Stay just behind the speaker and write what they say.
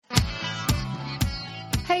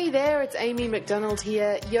Hey there, it's Amy McDonald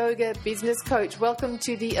here, yoga business coach. Welcome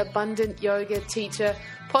to the Abundant Yoga Teacher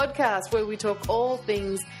podcast, where we talk all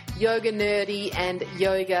things yoga nerdy and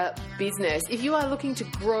yoga business. If you are looking to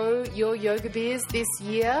grow your yoga biz this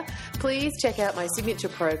year, please check out my signature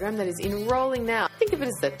program that is enrolling now. Think of it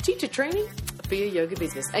as the teacher training for your yoga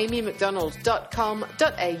business.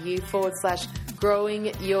 amymcdonald.com.au/growing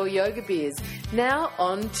your yoga biz. Now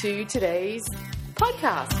on to today's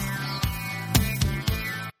podcast.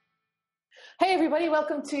 Hey everybody,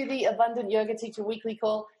 welcome to the Abundant Yoga Teacher Weekly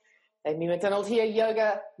Call. Amy McDonald here,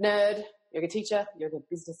 yoga nerd, yoga teacher, yoga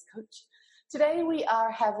business coach. Today we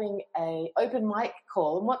are having an open mic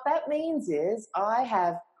call, and what that means is I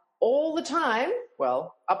have all the time,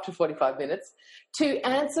 well, up to 45 minutes, to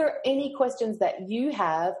answer any questions that you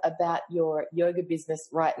have about your yoga business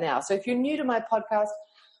right now. So if you're new to my podcast,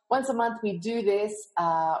 once a month we do this,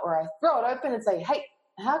 or I throw it open and say, hey,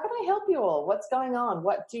 how can I help you all? What's going on?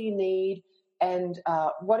 What do you need? And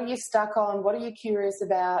what are you stuck on? What are you curious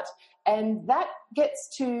about? And that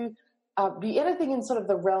gets to be anything in sort of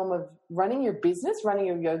the realm of running your business, running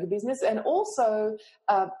your yoga business, and also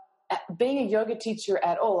being a yoga teacher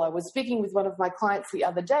at all. I was speaking with one of my clients the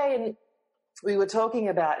other day, and we were talking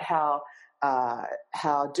about how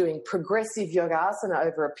doing progressive yogasana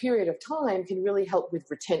over a period of time can really help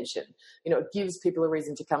with retention. You know, it gives people a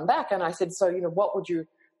reason to come back. And I said, so, you know, what would your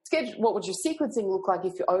sequencing look like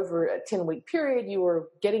if over a 10-week period you were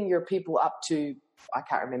getting your people up to, I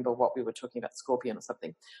can't remember what we were talking about, scorpion or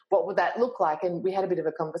something. What would that look like? And we had a bit of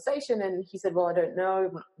a conversation, and he said, well, I don't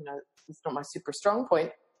know. You know, it's not my super strong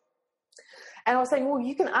point. And I was saying, well,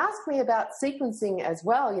 you can ask me about sequencing as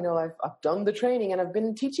well. You know, I've done the training and I've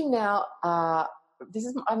been teaching now. I'm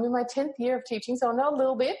in my 10th year of teaching, so I know a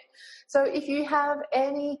little bit. So if you have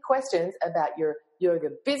any questions about your yoga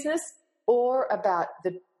business or about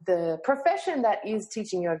the profession that is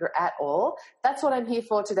teaching yoga at all, that's what I'm here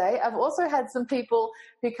for today. I've also had some people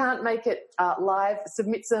who can't make it live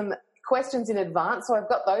submit some questions in advance, so I've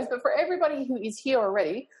got those. But for everybody who is here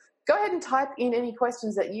already, go ahead and type in any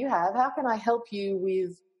questions that you have. How can I help you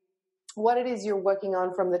with what it is you're working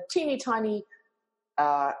on, from the teeny tiny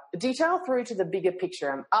detail through to the bigger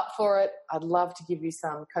picture? I'm up for it. I'd love to give you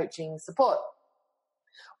some coaching support.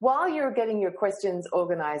 While you're getting your questions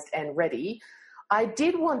organized and ready, I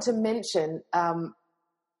did want to mention that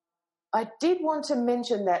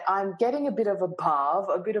I'm getting a bit of a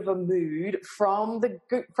mood from the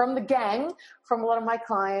gang, from a lot of my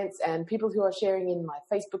clients and people who are sharing in my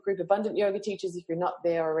Facebook group, Abundant Yoga Teachers. If you're not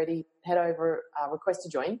there already, head over, request to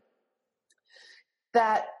join.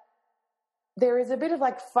 That there is a bit of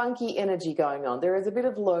like funky energy going on. There is a bit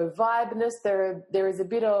of low vibeness. There is a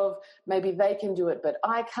bit of maybe they can do it, but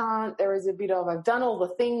I can't. There is a bit of I've done all the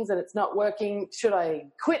things and it's not working. Should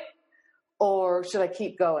I quit or should I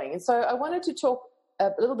keep going? And so I wanted to talk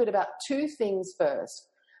a little bit about two things first.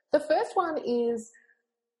 The first one is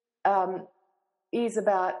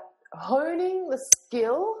about honing the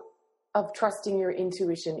skill of trusting your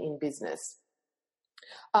intuition in business.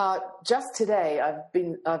 Just today, I've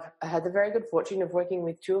had the very good fortune of working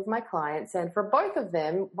with two of my clients, and for both of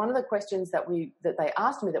them, one of the questions that they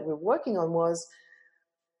asked me that we were working on was,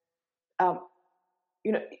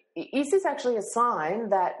 you know, is this actually a sign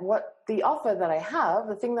that what the offer that I have,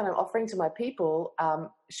 the thing that I'm offering to my people,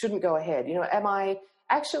 shouldn't go ahead? You know, am I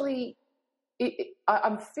actually?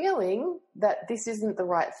 I'm feeling that this isn't the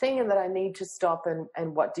right thing and that I need to stop.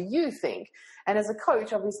 And what do you think? And as a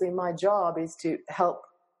coach, obviously, my job is to help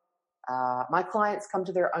my clients come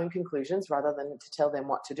to their own conclusions rather than to tell them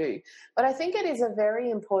what to do. But I think it is a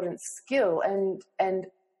very important skill, and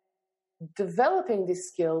developing this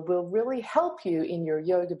skill will really help you in your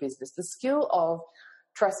yoga business, the skill of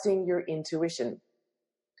trusting your intuition.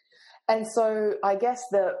 And so I guess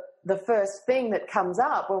the first thing that comes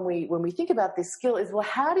up when we think about this skill is, well,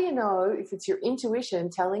 how do you know if it's your intuition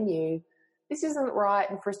telling you this isn't right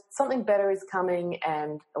and for something better is coming,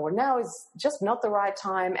 or now is just not the right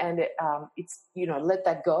time, and it's, you know, let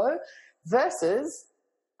that go, versus,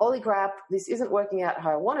 holy crap, this isn't working out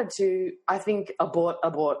how I wanted to, I think abort,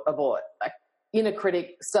 like inner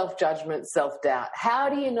critic, self-judgment, self-doubt. How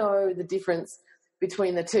do you know the difference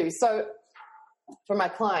between the two? So for my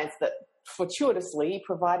clients that fortuitously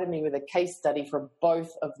provided me with a case study for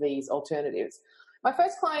both of these alternatives. My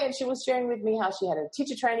first client, she was sharing with me how she had a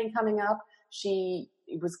teacher training coming up. She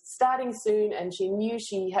was starting soon and she knew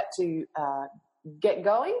she had to get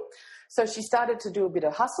going. So she started to do a bit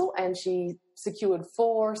of hustle, and she secured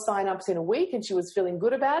 4 sign-ups in a week, and she was feeling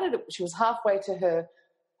good about it. She was halfway to her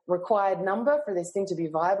required number for this thing to be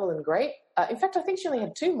viable and great. In fact, I think she only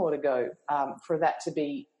had 2 more to go for that to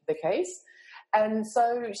be the case. And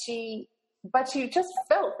so she just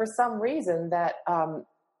felt for some reason that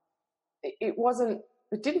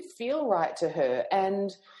it didn't feel right to her.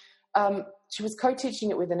 And she was co-teaching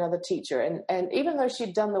it with another teacher. And even though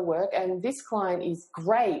she'd done the work, and this client is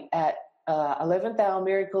great at 11th hour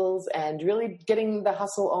miracles and really getting the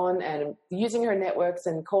hustle on and using her networks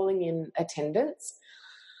and calling in attendance,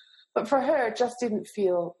 but for her, it just didn't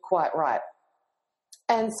feel quite right.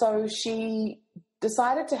 And so she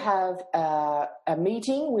decided to have a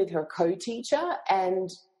meeting with her co-teacher, and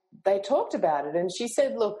they talked about it. And she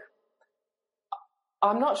said, look,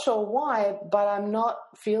 I'm not sure why, but I'm not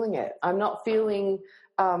feeling it. I'm not feeling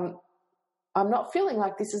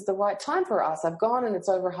like this is the right time for us. I've gone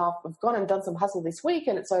and done some hustle this week,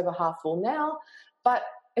 and it's over half full now, but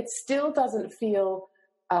it still doesn't feel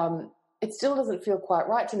quite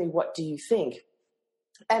right to me. What do you think?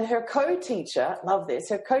 And her co-teacher, love this,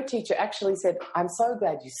 her co-teacher actually said, I'm so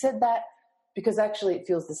glad you said that, because actually it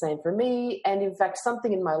feels the same for me. And in fact,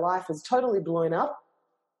 something in my life has totally blown up,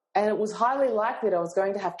 and it was highly likely that I was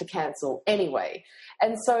going to have to cancel anyway.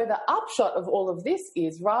 And so the upshot of all of this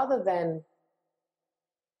is, rather than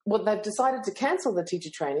they've decided to cancel the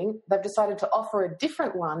teacher training, they've decided to offer a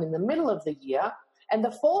different one in the middle of the year. And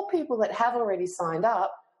the 4 people that have already signed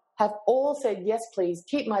up have all said, yes, please,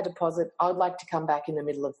 keep my deposit. I'd like to come back in the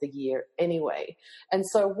middle of the year anyway. And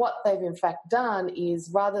so what they've in fact done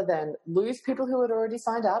is, rather than lose people who had already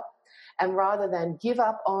signed up, and rather than give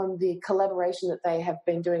up on the collaboration that they have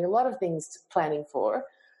been doing a lot of things planning for,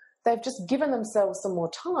 they've just given themselves some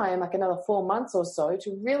more time, like another 4 months or so,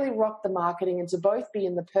 to really rock the marketing and to both be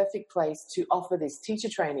in the perfect place to offer this teacher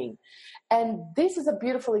training. And this is a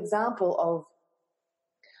beautiful example of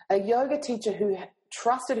a yoga teacher who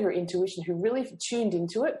trusted her intuition, who really tuned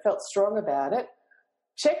into it, felt strong about it,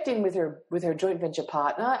 checked in with her joint venture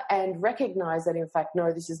partner, and recognized that, in fact, no,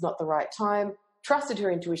 this is not the right time, trusted her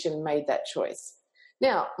intuition and made that choice.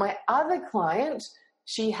 Now, my other client,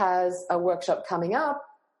 she has a workshop coming up.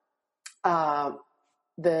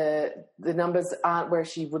 The numbers aren't where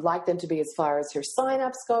she would like them to be as far as her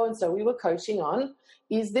sign-ups go, and so we were coaching on,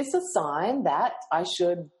 is this a sign that I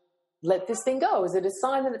should let this thing go? Is it a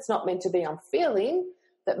sign that it's not meant to be? I'm feeling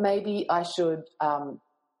that maybe I should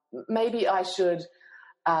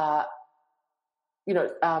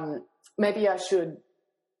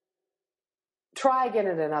try again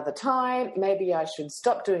at another time. Maybe I should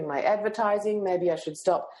stop doing my advertising. Maybe I should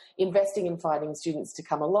stop investing in finding students to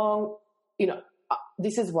come along.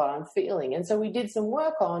 This is what I'm feeling. And so we did some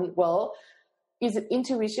work on, well, is it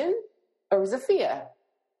intuition or is it fear?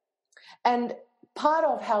 And part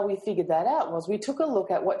of how we figured that out was we took a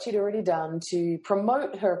look at what she'd already done to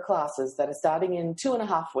promote her classes that are starting in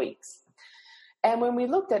 2.5 weeks. And when we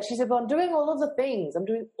looked at it, she said, well, I'm doing all of the things.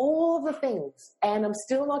 And I'm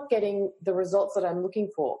still not getting the results that I'm looking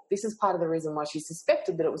for. This is part of the reason why she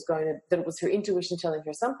suspected that it was her intuition telling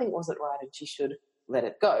her something wasn't right and she should let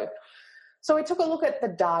it go. So we took a look at the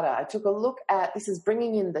data. I took a look at, this is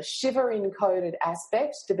bringing in the Shiva encoded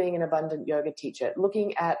aspect to being an abundant yoga teacher,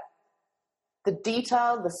 looking at the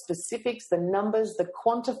detail, the specifics, the numbers, the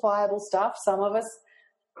quantifiable stuff. Some of us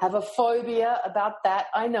have a phobia about that,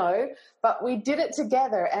 I know, but we did it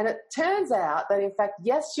together. And it turns out that, in fact,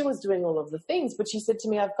 yes, she was doing all of the things, but she said to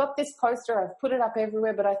me, I've got this poster, I've put it up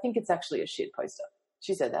everywhere, but I think it's actually a shit poster.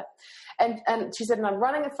 She said that. And she said, and I'm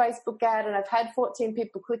running a Facebook ad and I've had 14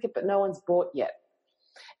 people click it, but no one's bought yet.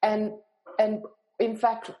 And in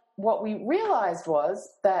fact, what we realized was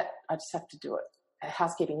that, I just have to do it,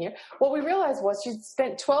 housekeeping here. What we realized was she'd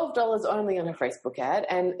spent $12 only on her Facebook ad,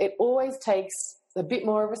 and it always takes a bit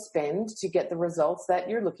more of a spend to get the results that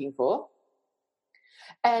you're looking for.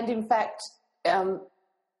 And in fact,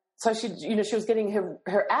 so she was getting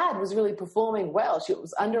her ad was really performing well. She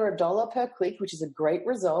was under $1 per click, which is a great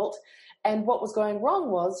result. And what was going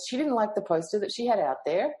wrong was she didn't like the poster that she had out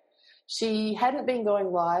there. She hadn't been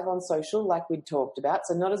going live on social like we'd talked about,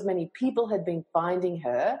 so not as many people had been finding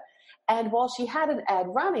her. And while she had an ad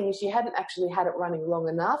running, she hadn't actually had it running long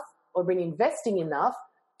enough or been investing enough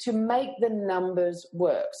to make the numbers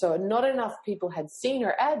work. So not enough people had seen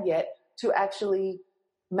her ad yet to actually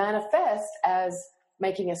manifest as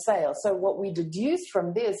making a sale. So what we deduced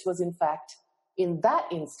from this was, in fact, in that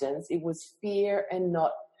instance, it was fear and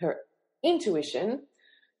not her intuition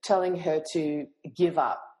telling her to give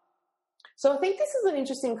up. So I think this is an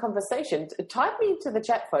interesting conversation. Type me into the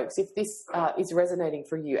chat, folks, if this is resonating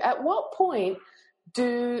for you. At what point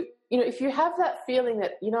if you have that feeling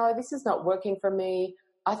that, this is not working for me,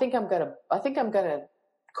 I think I'm going to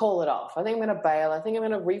call it off. I think I'm going to bail. I think I'm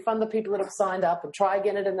going to refund the people that have signed up and try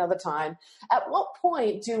again at another time. At what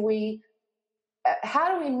point do we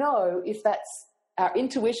how do we know if that's our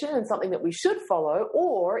intuition and something that we should follow,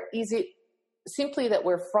 or is it simply that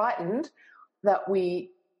we're frightened that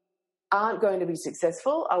we aren't going to be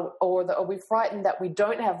successful, or are we frightened that we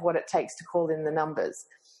don't have what it takes to call in the numbers?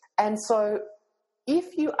 And so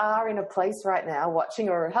if you are in a place right now watching,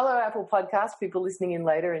 or hello Apple Podcast, people listening in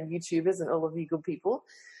later, and YouTubers and all of you good people,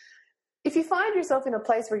 if you find yourself in a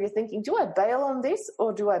place where you're thinking, do I bail on this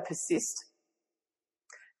or do I persist?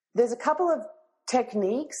 There's a couple of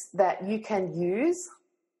techniques that you can use.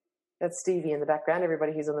 That's Stevie in the background,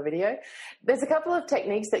 everybody who's on the video. There's a couple of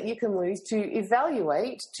techniques that you can use to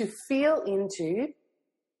evaluate, to feel into,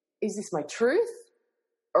 is this my truth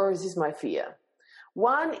or is this my fear?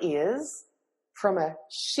 One is, from a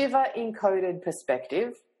Shiva encoded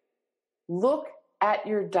perspective, look at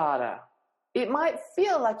your data. It might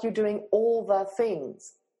feel like you're doing all the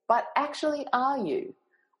things, but actually are you?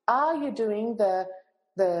 Are you doing the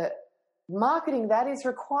marketing that is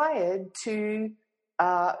required to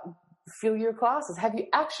fill your classes? Have you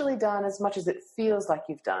actually done as much as it feels like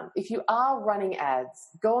you've done? If you are running ads,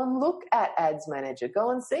 go and look at Ads Manager.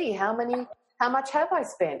 Go and see how much have I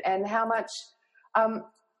spent, and how much,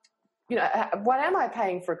 what am I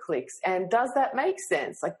paying for clicks, and does that make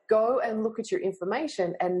sense? Like, go and look at your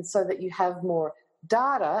information, and so that you have more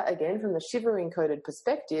data, again, from the Shiva encoded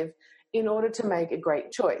perspective, in order to make a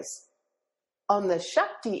great choice. On the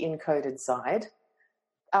Shakti encoded side,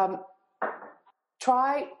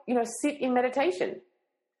 try, sit in meditation.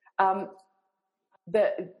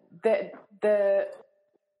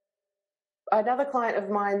 Another client of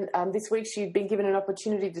mine this week, she'd been given an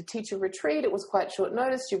opportunity to teach a retreat. It was quite short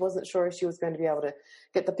notice. She wasn't sure if she was going to be able to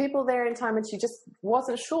get the people there in time, and she just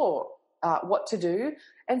wasn't sure what to do.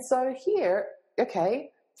 And so here,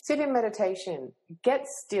 sit in meditation, get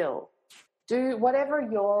still. Do whatever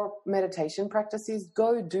your meditation practice is,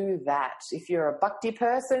 go do that. If you're a bhakti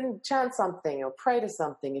person, chant something or pray to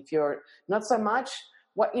something. If you're not so much,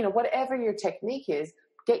 whatever your technique is,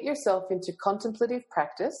 get yourself into contemplative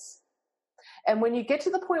practice. And when you get to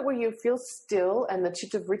the point where you feel still and the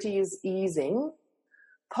chitta vritti is easing,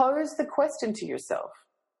 pose the question to yourself.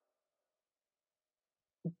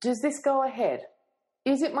 Does this go ahead?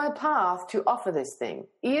 Is it my path to offer this thing?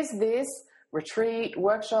 Is this retreat,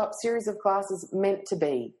 workshop, series of classes meant to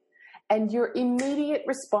be? And your immediate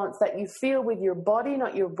response that you feel with your body,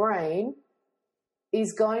 not your brain,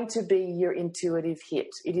 is going to be your intuitive hit.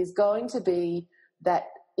 It is going to be that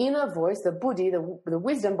inner voice, the buddhi, the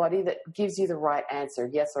wisdom body that gives you the right answer,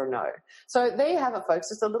 yes or no. So there you have it, folks.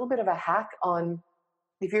 Just a little bit of a hack on,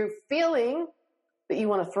 if you're feeling that you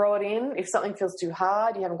want to throw it in, if something feels too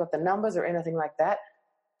hard, you haven't got the numbers or anything like that,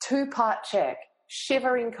 2-part check, Shiva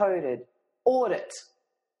encoded, audit.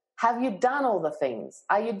 Have you done all the things?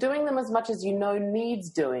 Are you doing them as much as you know needs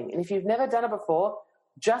doing? And if you've never done it before,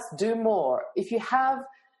 just do more. If you have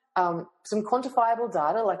some quantifiable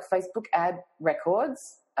data like Facebook ad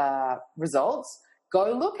records, results,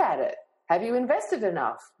 go look at it. Have you invested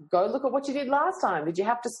enough? Go look at what you did last time. Did you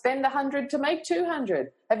have to spend 100 to make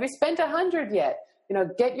 200? Have you spent 100 yet?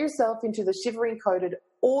 Get yourself into the Shiva encoded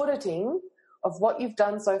auditing of what you've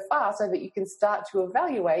done so far, so that you can start to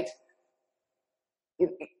evaluate,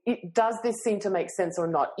 does this seem to make sense or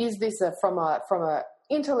not? Is this from a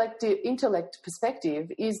intellect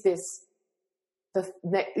perspective, is this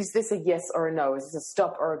a yes or a no? Is this a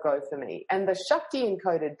stop or a go for me? And the Shakti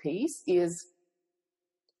encoded piece is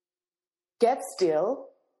get still,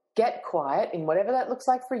 get quiet in whatever that looks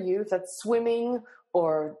like for you. If that's swimming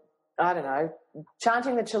or, I don't know,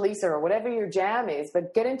 chanting the Chalisa or whatever your jam is,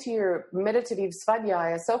 but get into your meditative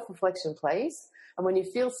svadhyaya, self-reflection place. And when you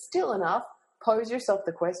feel still enough, pose yourself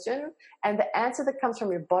the question, and the answer that comes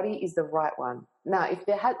from your body is the right one. Now, if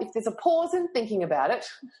there's a pause in thinking about it,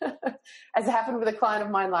 as happened with a client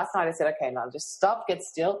of mine last night, I said, okay, now just stop, get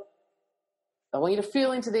still. I want you to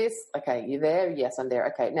feel into this. Okay, you there? Yes, I'm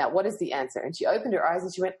there. Okay, now what is the answer? And she opened her eyes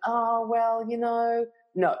and she went, oh, well,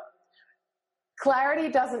 no. Clarity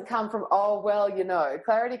doesn't come from, oh, well,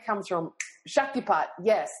 Clarity comes from Shaktipat,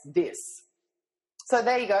 yes, this. So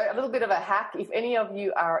there you go, a little bit of a hack. If any of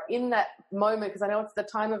you are in that moment, because I know it's the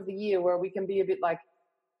time of the year where we can be a bit like,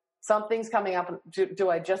 something's coming up, do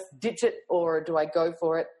I just ditch it or do I go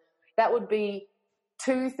for it? That would be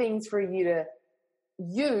 2 things for you to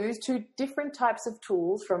use, 2 different types of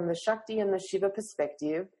tools from the Shakti and the Shiva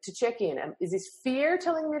perspective to check in. Is this fear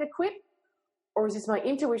telling me to quit, or is this my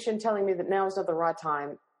intuition telling me that now is not the right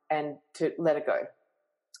time and to let it go?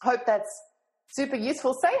 Hope that's super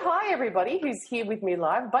useful. Say hi, everybody who's here with me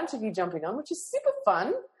live. A bunch of you jumping on, which is super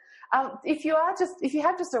fun. If you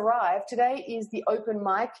have just arrived, today is the open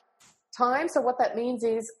mic time. So what that means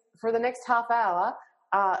is for the next half hour,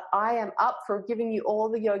 I am up for giving you all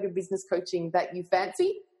the yoga business coaching that you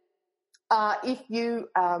fancy. If you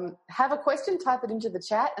have a question, type it into the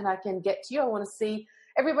chat and I can get to you. I want to see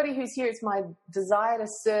everybody who's here. It's my desire to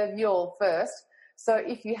serve you all first. So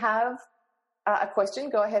if you have a question,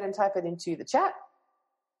 go ahead and type it into the chat.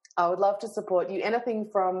 I would love to support you. Anything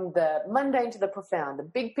from the mundane to the profound, the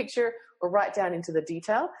big picture, or right down into the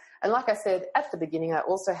detail. And like I said at the beginning, I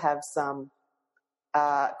also have some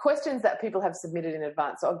questions that people have submitted in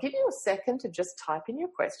advance. So I'll give you a second to just type in your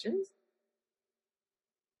questions.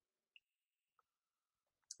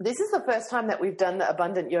 This is the first time that we've done the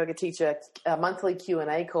Abundant Yoga Teacher monthly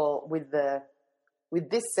Q&A call with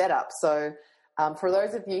this setup. So for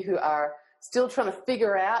those of you who are still trying to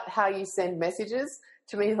figure out how you send messages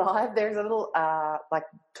to me live, there's a little like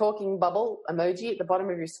talking bubble emoji at the bottom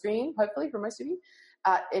of your screen, hopefully for most of you.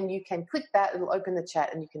 And you can click that, it'll open the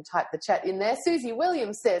chat and you can type the chat in there. Susie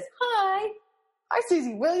Williams says, hi. Hi,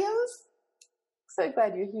 Susie Williams. So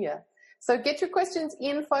glad you're here. So get your questions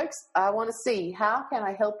in, folks. I want to see, how can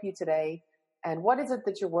I help you today? And what is it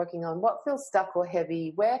that you're working on? What feels stuck or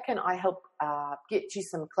heavy? Where can I help get you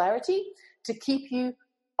some clarity to keep you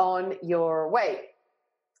on your way?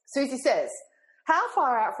 Susie says, how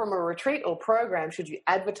far out from a retreat or program should you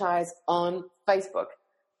advertise on Facebook?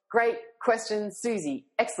 Great question, Susie.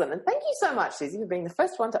 Excellent. And thank you so much, Susie, for being the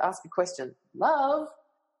first one to ask a question. Love.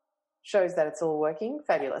 Shows that it's all working.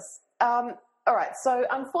 Fabulous. All right. So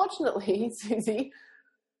unfortunately, Susie,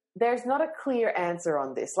 there's not a clear answer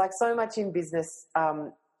on this. Like so much in business,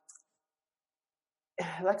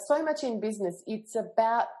 it's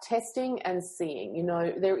about testing and seeing. You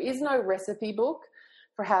know, there is no recipe book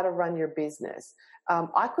for how to run your business.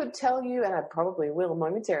 I could tell you, and I probably will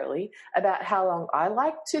momentarily, about how long I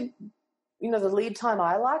like to, the lead time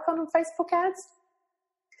I like on Facebook ads.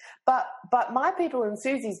 But my people and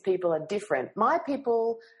Susie's people are different. My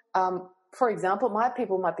people, for example, my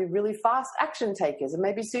people might be really fast action takers, and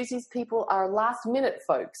maybe Susie's people are last minute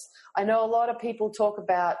folks. I know a lot of people talk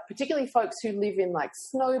about, particularly folks who live in like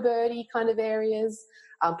snowbirdy kind of areas,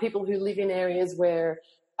 people who live in areas where,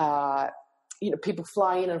 people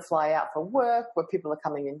fly in and fly out for work, where people are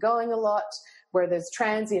coming and going a lot, where there's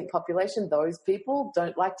transient population. Those people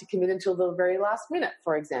don't like to commit until the very last minute,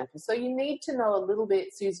 for example. So you need to know a little bit,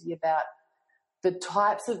 Susie, about the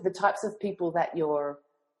types of people that you're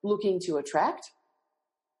looking to attract.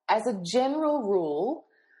 As a general rule,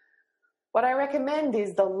 what I recommend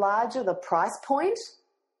is the larger the price point,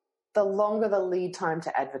 the longer the lead time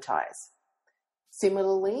to advertise.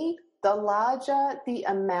 Similarly, the larger the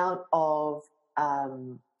amount of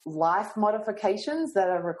life modifications that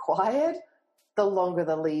are required, the longer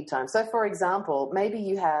the lead time. So, for example, maybe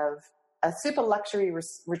you have a super luxury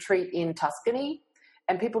retreat in Tuscany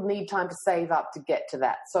and people need time to save up to get to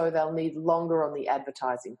that. So they'll need longer on the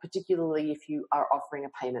advertising, particularly if you are offering a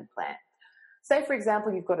payment plan. Say, for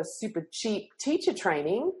example, you've got a super cheap teacher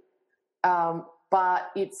training, but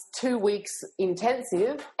it's 2 weeks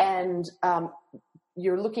intensive and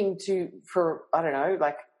you're looking for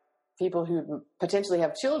people who potentially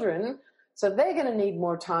have children. So they're going to need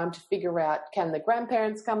more time to figure out, can the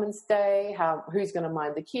grandparents come and stay? Who's going to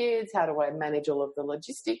mind the kids? How do I manage all of the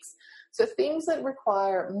logistics? So things that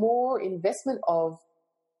require more investment of,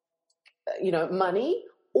 money,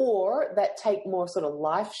 or that take more sort of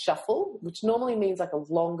life shuffle, which normally means like a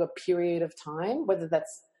longer period of time, whether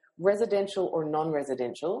that's residential or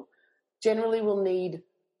non-residential, generally will need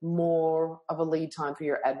more of a lead time for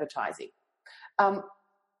your advertising.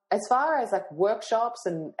 As far as like workshops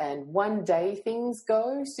and one-day things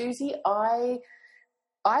go, Susie, I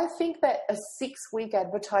think that a 6-week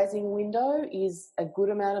advertising window is a good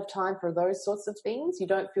amount of time for those sorts of things. You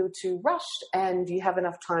don't feel too rushed and you have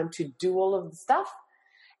enough time to do all of the stuff.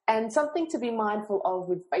 And something to be mindful of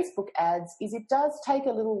with Facebook ads is it does take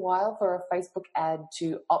a little while for a Facebook ad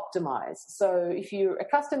to optimize. So if you're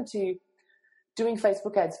accustomed to doing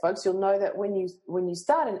Facebook ads, folks, you'll know that when you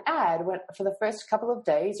start an ad, for the first couple of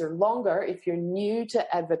days or longer, if you're new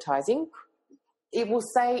to advertising, it will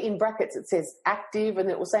say in brackets, it says active, and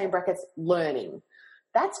it will say in brackets learning.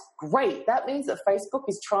 That's great. That means that Facebook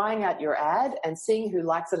is trying out your ad and seeing who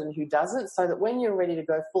likes it and who doesn't, so that when you're ready to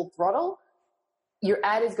go full throttle, your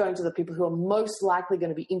ad is going to the people who are most likely going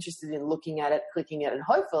to be interested in looking at it, clicking it, and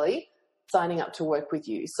hopefully signing up to work with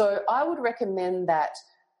you. So I would recommend that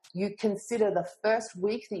you consider the first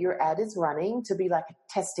week that your ad is running to be like a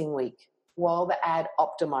testing week while the ad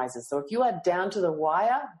optimizes. So if you are down to the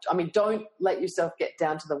wire, don't let yourself get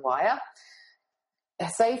down to the wire.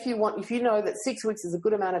 Say if you know that 6 weeks is a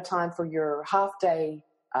good amount of time for your half day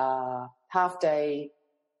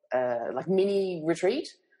like mini retreat,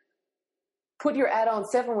 put your ad on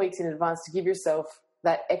 7 weeks in advance to give yourself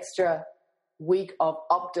that extra week of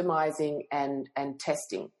optimizing and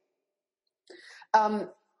testing.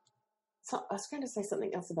 So I was going to say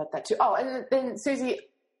something else about that too. Oh, and then Susie,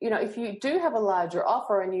 if you do have a larger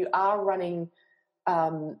offer and you are running,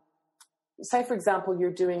 say for example,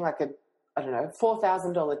 you're doing like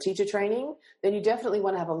 $4,000 teacher training, then you definitely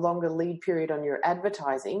want to have a longer lead period on your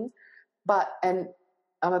advertising. And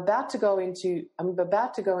I'm about to go into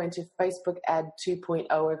Facebook ad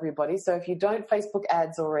 2.0, everybody. So if you don't Facebook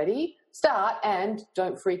ads already, start, and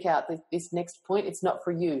don't freak out. This next point, it's not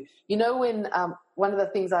for you. When one of the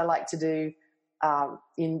things I like to do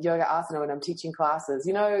in yoga asana when I'm teaching classes,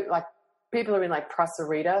 like people are in like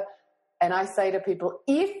Prasarita, and I say to people,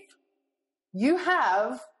 if you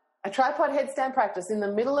have a tripod headstand practice in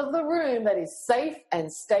the middle of the room that is safe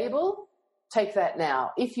and stable, take that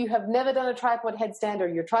now. If you have never done a tripod headstand, or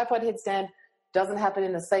your tripod headstand doesn't happen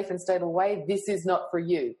in a safe and stable way, this is not for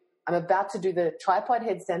you. I'm about to do the tripod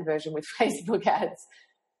headstand version with Facebook ads.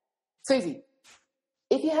 Susie,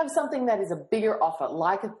 if you have something that is a bigger offer,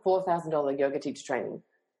 like a $4,000 yoga teacher training,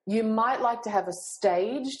 you might like to have a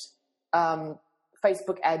staged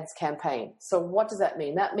Facebook ads campaign. So what does that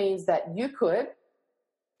mean? That means that you could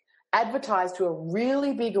advertise to a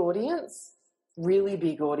really big audience,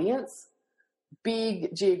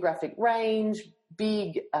 big geographic range,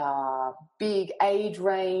 big age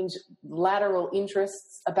range, lateral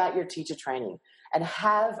interests about your teacher training, and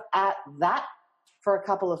have at that for a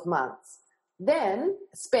couple of months. Then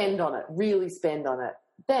spend on it, really spend on it.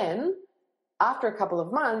 Then after a couple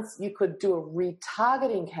of months, you could do a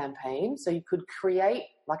retargeting campaign. So you could create,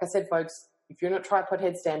 like I said, folks, if you're not tripod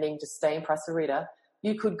headstanding, just stay in Prasarita.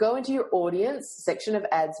 You could go into your audience section of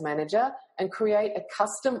Ads Manager and create a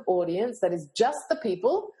custom audience that is just the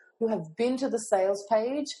people who have been to the sales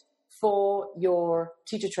page for your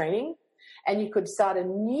teacher training. And you could start a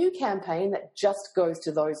new campaign that just goes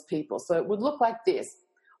to those people. So it would look like this.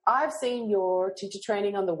 I've seen your teacher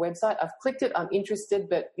training on the website. I've clicked it. I'm interested,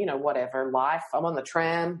 but, whatever, life. I'm on the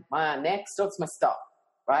tram. Next, what's my stop,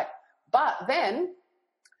 right? But then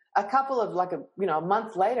a couple of a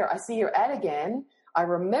month later, I see your ad again. I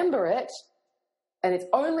remember it, and it's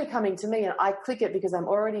only coming to me, and I click it because I'm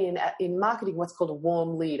already in marketing what's called a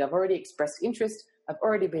warm lead. I've already expressed interest. I've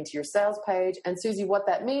already been to your sales page. And Susie, what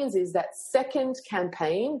that means is that second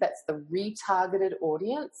campaign, that's the retargeted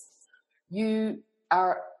audience, your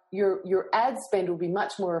ad spend will be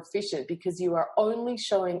much more efficient because you are only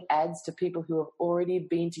showing ads to people who have already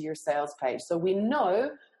been to your sales page. So we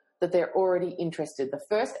know that they're already interested. The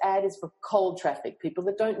first ad is for cold traffic, people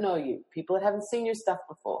that don't know you, people that haven't seen your stuff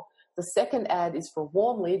before. The second ad is for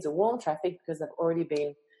warm leads or warm traffic because they've already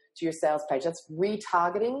been to your sales page. That's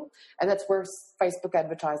retargeting, and that's where Facebook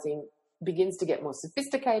advertising begins to get more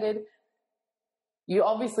sophisticated. You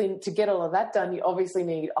obviously, to get all of that done, you obviously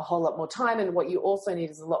need a whole lot more time, and what you also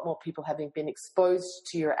need is a lot more people having been exposed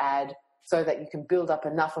to your ad so that you can build up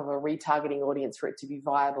enough of a retargeting audience for it to be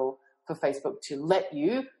viable for Facebook to let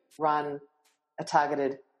you run a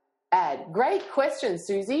targeted ad. Great question,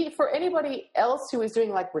 Susie. For anybody else who is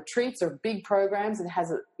doing like retreats or big programs and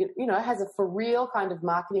has a for real kind of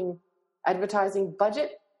marketing advertising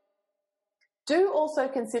budget, do also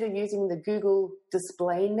consider using the Google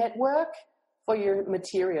Display Network for your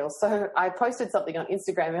material. So I posted something on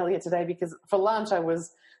Instagram earlier today because for lunch I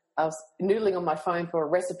was noodling on my phone for a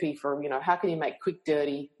recipe for, how can you make quick,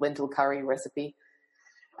 dirty lentil curry recipe.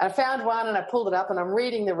 I found one and I pulled it up and I'm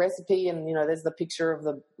reading the recipe and, there's the picture of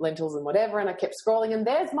the lentils and whatever, and I kept scrolling and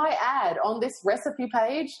there's my ad on this recipe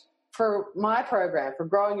page for my program for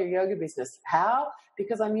growing your yoga business. How?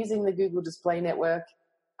 Because I'm using the Google Display Network,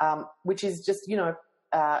 which is just,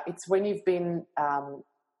 it's when you've been,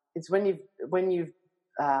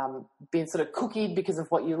 been sort of cookied because of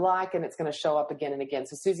what you like, and it's going to show up again and again.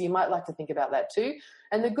 So Susie, you might like to think about that too.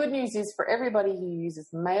 And the good news is for everybody who uses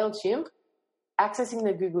MailChimp, accessing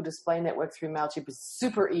the Google Display Network through MailChimp is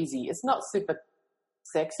super easy. It's not super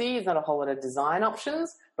sexy. It's not a whole lot of design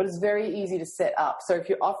options, but it's very easy to set up. So if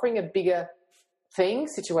you're offering a bigger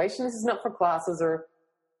situation, this is not for classes or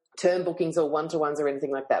term bookings or one-to-ones or anything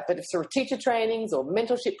like that. But if it's teacher trainings or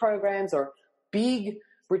mentorship programs or big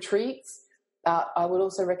retreats, I would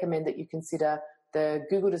also recommend that you consider the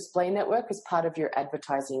Google Display Network as part of your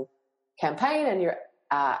advertising campaign and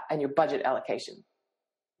your budget allocation.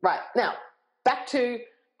 Right, now, back to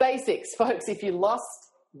basics, folks. If you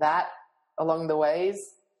lost that along the ways,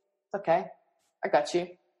 okay, I got you.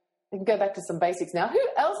 We can go back to some basics now. Who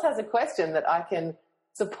else has a question that I can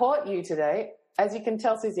support you today As you can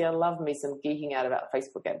tell, Susie, I love me some geeking out about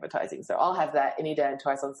Facebook advertising. So I'll have that any day and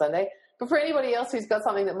twice on Sunday. But for anybody else who's got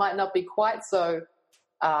something that might not be quite so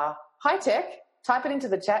high-tech, type it into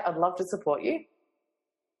the chat. I'd love to support you.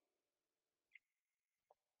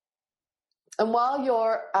 And while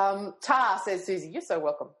you're, says Susie, you're so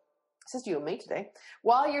welcome. It's just you and me today.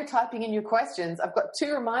 While you're typing in your questions, I've got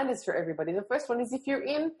 2 reminders for everybody. The first one is if you're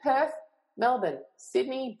in Perth, Melbourne,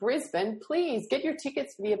 Sydney, Brisbane, please get your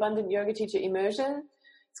tickets for the Abundant Yoga Teacher Immersion.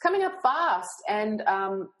 It's coming up fast, and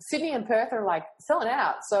Sydney and Perth are like selling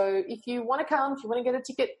out. So if you want to come, if you want to get a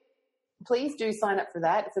ticket, please do sign up for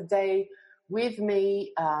that. It's a day with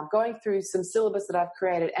me going through some syllabus that I've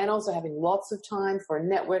created and also having lots of time for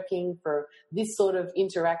networking, for this sort of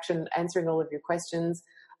interaction, answering all of your questions.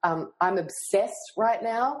 I'm obsessed right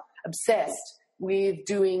now, with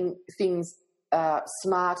doing things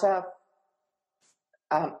smarter,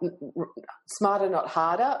 not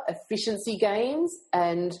harder, efficiency gains,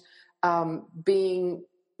 and being,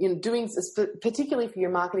 doing, particularly for your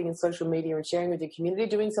marketing and social media and sharing with your community,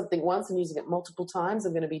 doing something once and using it multiple times.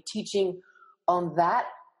 I'm going to be teaching on that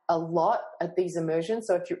a lot at these immersions.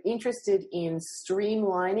 So if you're interested in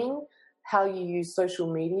streamlining how you use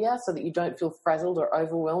social media so that you don't feel frazzled or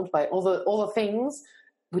overwhelmed by all the things,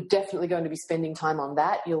 we're definitely going to be spending time on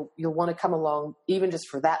that. You'll want to come along even just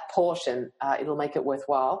for that portion. It'll make it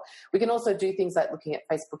worthwhile. We can also do things like looking at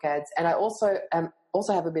Facebook ads. And I also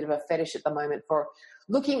have a bit of a fetish at the moment for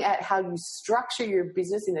looking at how you structure your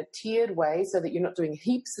business in a tiered way so that you're not doing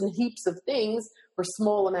heaps and heaps of things for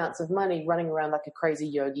small amounts of money, running around like a crazy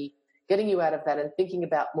yogi, getting you out of that and thinking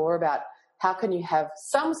more about how can you have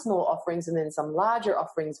some small offerings and then some larger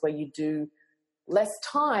offerings where you do less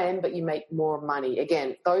time, but you make more money.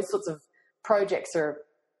 Again, those sorts of projects are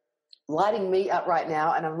lighting me up right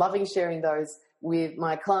now, and I'm loving sharing those with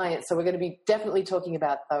my clients. So we're going to be definitely talking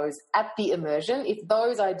about those at the immersion. If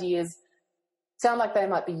those ideas sound like they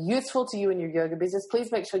might be useful to you in your yoga business,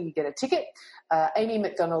 please make sure you get a ticket.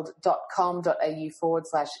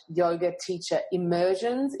 amymcdonald.com.au/yoga teacher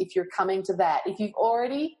immersions if you're coming to that. If you've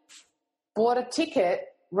already bought a ticket,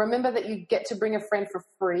 remember that you get to bring a friend for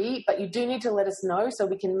free, but you do need to let us know so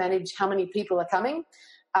we can manage how many people are coming.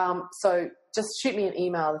 So just shoot me an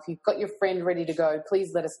email. If you've got your friend ready to go,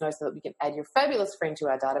 please let us know so that we can add your fabulous friend to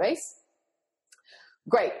our database.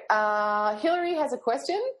 Great. Hillary has a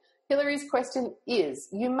question. Hillary's question is,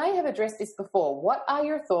 you may have addressed this before. What are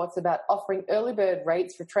your thoughts about offering early bird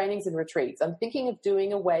rates for trainings and retreats? I'm thinking of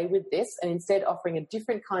doing away with this and instead offering a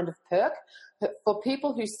different kind of perk for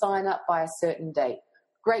people who sign up by a certain date.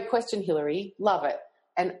 Great question, Hillary. Love it.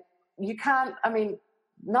 And you can't,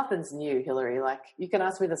 nothing's new, Hillary. Like, you can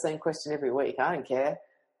ask me the same question every week. I don't care.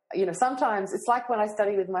 Sometimes it's like when I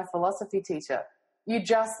study with my philosophy teacher. You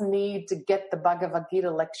just need to get the Bhagavad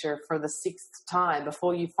Gita lecture for the 6th time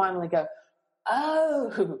before you finally go,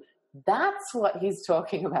 oh, that's what he's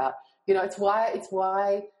talking about. It's why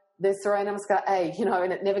there's Surya Namaskar A,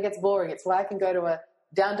 and it never gets boring. It's why I can go to a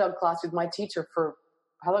down dog class with my teacher for,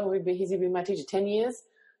 how long has he been my teacher? 10 years?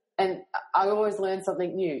 And I always learn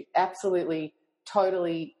something new. Absolutely,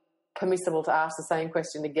 totally permissible to ask the same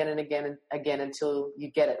question again and again and again until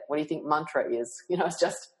you get it. What do you think mantra is? It's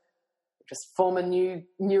just forming new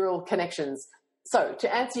neural connections. So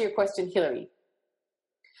to answer your question, Hillary,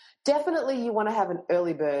 definitely you want to have an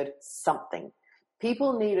early bird something.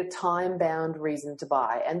 People need a time-bound reason to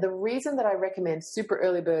buy. And the reason that I recommend super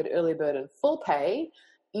early bird, and full pay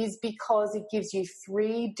is because it gives you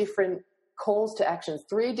 3 different calls to action,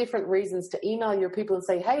 3 different reasons to email your people and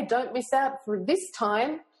say, hey, don't miss out for this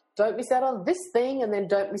time, don't miss out on this thing, and then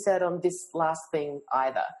don't miss out on this last thing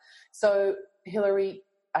either. So, Hillary,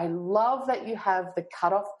 I love that you have the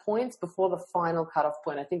cutoff points before the final cutoff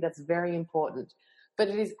point. I think that's very important. But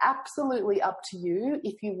it is absolutely up to you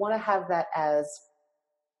if you want to have that as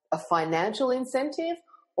a financial incentive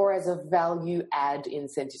or as a value add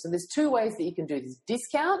incentive. So there's 2 ways that you can do this: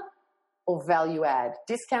 discount or value add.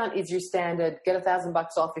 Discount is your standard, get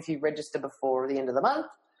 $1,000 off if you register before the end of the month.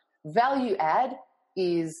 Value add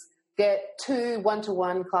is get 2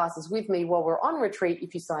 one-to-one classes with me while we're on retreat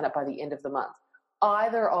if you sign up by the end of the month.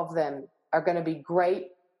 Either of them are going to be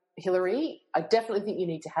great, Hillary. I definitely think you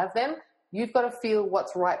need to have them. You've got to feel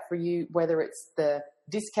what's right for you, whether it's the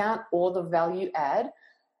discount or the value add.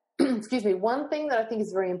 Excuse me. One thing that I think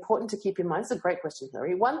is very important to keep in mind, it's a great question,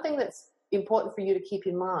 Hillary. One thing that's important for you to keep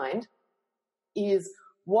in mind is,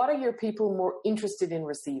 what are your people more interested in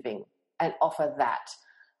receiving, and offer that.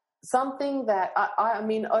 Something that,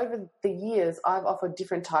 over the years, I've offered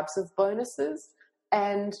different types of bonuses,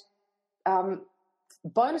 and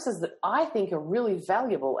bonuses that I think are really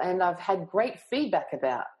valuable and I've had great feedback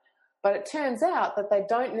about. But it turns out that they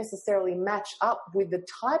don't necessarily match up with the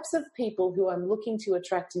types of people who I'm looking to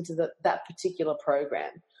attract into that particular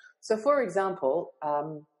program. So, for example,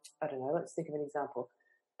 I don't know, let's think of an example.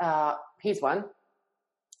 Here's one.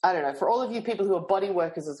 I don't know, for all of you people who are body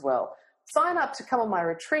workers as well, sign up to come on my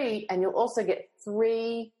retreat and you'll also get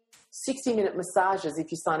 3 60-minute massages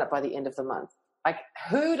if you sign up by the end of the month. Like,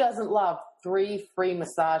 who doesn't love 3 free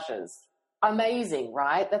massages? Amazing,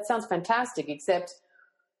 right? That sounds fantastic, except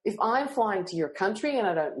if I'm flying to your country and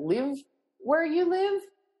I don't live where you live,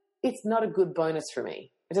 it's not a good bonus for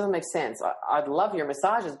me. It doesn't make sense. I'd love your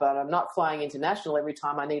massages, but I'm not flying international every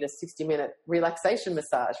time I need a 60-minute relaxation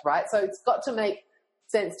massage, right? So it's got to make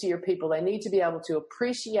sense to your people. They need to be able to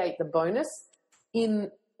appreciate the bonus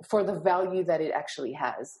for the value that it actually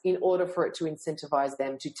has in order for it to incentivize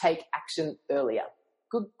them to take action earlier.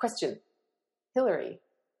 Good question. Hillary.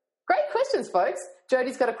 Great questions, folks.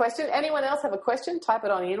 Jody's got a question. Anyone else have a question? Type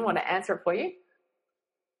it on in. I want to answer it for you.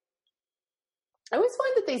 I always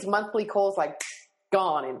find that these monthly calls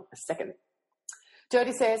gone in a second.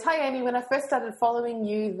 Jody says, hi, Amy. When I first started following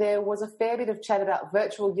you, there was a fair bit of chat about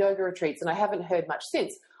virtual yoga retreats, and I haven't heard much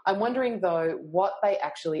since. I'm wondering, though, what they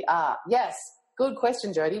actually are. Yes, good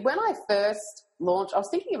question, Jody. When I first launched, I was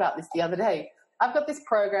thinking about this the other day. I've got this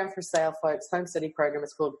program for sale, folks, home study program.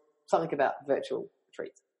 It's called something about virtual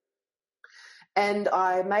retreats. And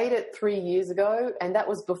I made it 3 years ago, and that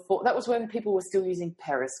was when people were still using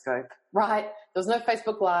Periscope, right? There was no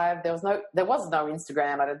Facebook Live. There was no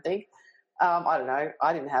Instagram, I don't think. I don't know.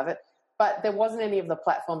 I didn't have it. But there wasn't any of the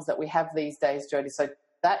platforms that we have these days, Jody. So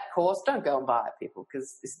that course, don't go and buy it, people,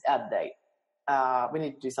 because it's out of date. We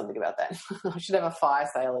need to do something about that. I should have a fire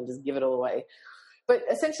sale and just give it all away. But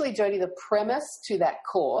essentially, Jody, the premise to that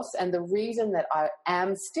course and the reason that I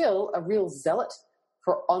am still a real zealot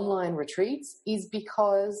for online retreats is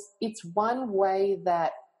because it's one way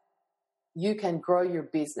that you can grow your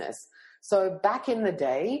business. So back in the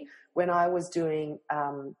day when I was doing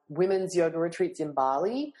women's yoga retreats in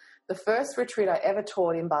Bali, the first retreat I ever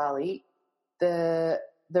taught in Bali, the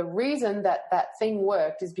reason that thing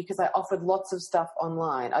worked is because I offered lots of stuff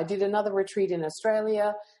online. I did another retreat in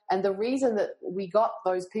Australia, and the reason that we got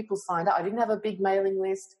those people signed up, I didn't have a big mailing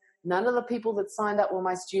list. None of the people that signed up were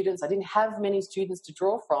my students. I didn't have many students to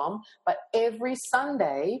draw from, but every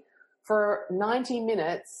Sunday for 90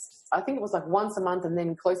 minutes, I think it was once a month and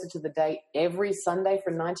then closer to the date, every Sunday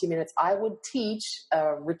for 90 minutes, I would teach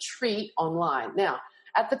a retreat online. Now,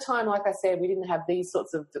 at the time, like I said, we didn't have these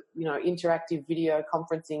sorts of, interactive video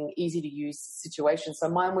conferencing, easy to use situations. So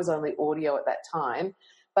mine was only audio at that time.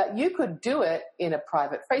 But you could do it in a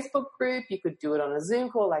private Facebook group. You could do it on a Zoom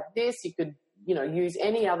call like this. You could, use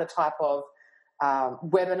any other type of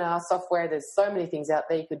webinar software. There's so many things out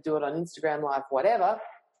there. You could do it on Instagram Live, whatever.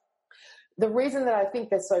 The reason that I think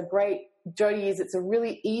they're so great, Jody, is it's a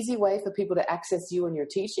really easy way for people to access you and your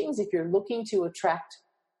teachings. If you're looking to attract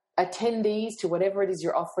attendees to whatever it is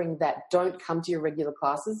you're offering that don't come to your regular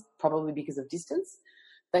classes, probably because of distance,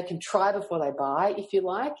 they can try before they buy, if you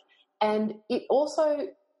like. And it also,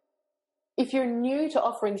 if you're new to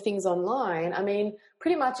offering things online, I mean,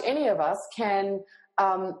 pretty much any of us can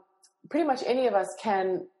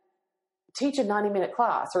teach a 90-minute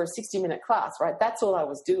class or a 60-minute class, right? That's all I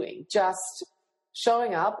was doing, just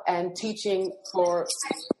showing up and teaching for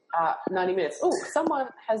 90 minutes. Oh, someone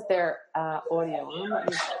has their audio on.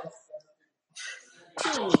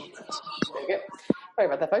 There you go. Sorry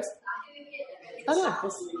about that, folks. Oh, no,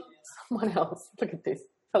 there's someone else. Look at this.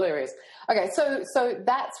 Hilarious. Okay, so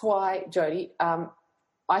that's why, Jody,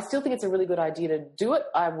 I still think it's a really good idea to do it.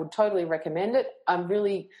 I would totally recommend it. I'm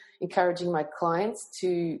really encouraging my clients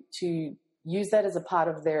to use that as a part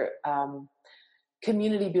of their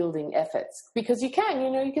community building efforts, because you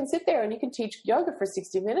can sit there and you can teach yoga for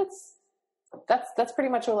 60 minutes. That's pretty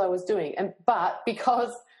much all I was doing. But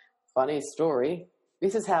because, funny story,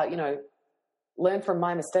 this is how, learn from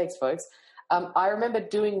my mistakes, folks. I remember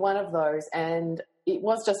doing one of those and it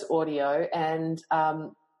was just audio and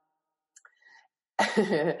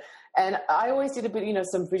and I always did a bit,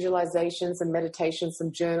 some visualization, some meditation,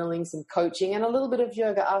 some journaling, some coaching, and a little bit of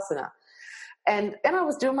yoga asana. And I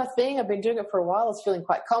was doing my thing. I've been doing it for a while. I was feeling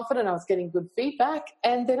quite confident. I was getting good feedback.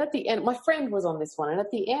 And then at the end, my friend was on this one. And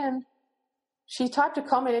at the end, she typed a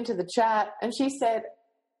comment into the chat and she said,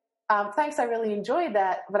 thanks, I really enjoyed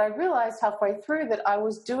that. But I realized halfway through that I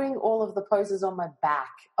was doing all of the poses on my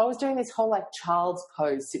back. I was doing this whole child's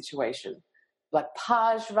pose situation, like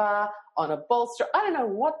Pajva on a bolster. I don't know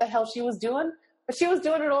what the hell she was doing, but she was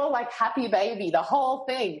doing it all like happy baby, the whole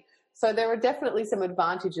thing. So there were definitely some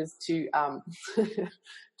advantages to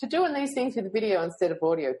to doing these things with video instead of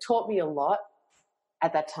audio. Taught me a lot.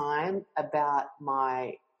 at that time about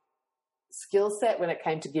my skill set when it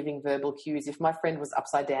came to giving verbal cues. If my friend was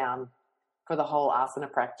upside down for the whole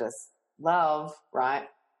asana practice, love, right?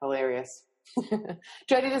 Hilarious.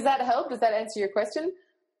 Jody, does that help? Does that answer your question?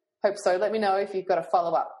 Hope so. Let me know if you've got a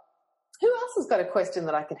follow-up. Who else has got a question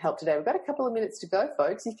that I can help today? We've got a couple of minutes to go,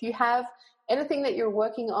 folks. If you have anything that you're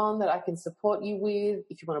working on that I can support you with,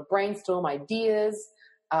 if you want to brainstorm ideas,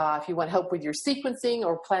 if you want help with your sequencing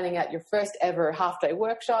or planning out your first ever half-day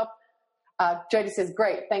workshop, Jody says,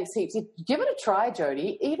 great, thanks heaps. Give it a try,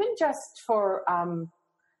 Jody, even just for, I'm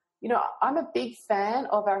a big fan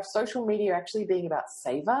of our social media actually being about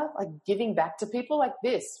savor, like giving back to people like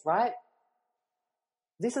this, right?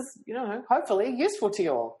 This is, hopefully useful to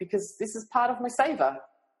you all because this is part of my savor.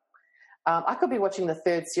 I could be watching the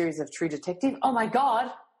 3rd series of True Detective. Oh, my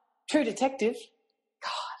God, True Detective.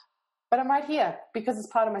 God. But I'm right here because it's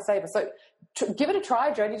part of my savor. So give it a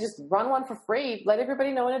try, Jody. Just run one for free. Let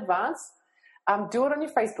everybody know in advance. Do it on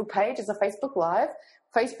your Facebook page as a Facebook Live.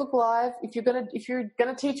 Facebook Live, if you're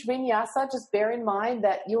gonna teach vinyasa, just bear in mind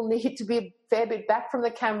that you'll need to be a fair bit back from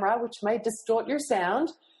the camera, which may distort your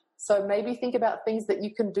sound. So maybe think about things that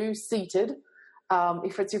you can do seated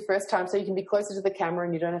if it's your first time, so you can be closer to the camera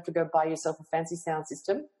and you don't have to go buy yourself a fancy sound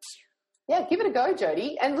system. Yeah, give it a go,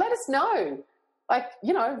 Jody, and let us know.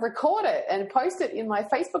 Record it and post it in my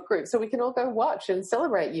Facebook group so we can all go watch and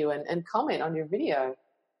celebrate you and comment on your video.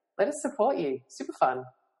 Let us support you. Super fun.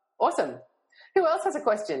 Awesome. Who else has a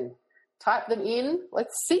question? Type them in.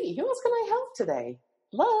 Let's see. Who else can I help today?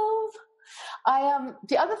 Love.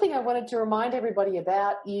 The other thing I wanted to remind everybody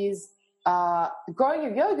about is Growing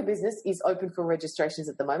Your Yoga Business is open for registrations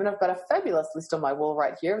at the moment. I've got a fabulous list on my wall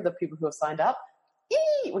right here of the people who have signed up.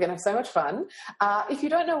 We're going to have so much fun. If you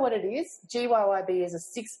don't know what it is, GYYB is a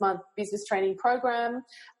 6-month business training program.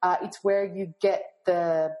 It's where you get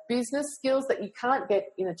the business skills that you can't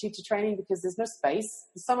get in a teacher training because there's no space.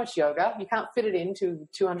 There's so much yoga. You can't fit it into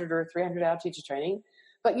 200 or 300-hour teacher training,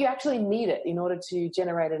 but you actually need it in order to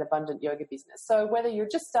generate an abundant yoga business. So whether you're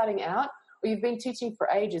just starting out or you've been teaching for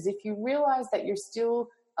ages, if you realize that you're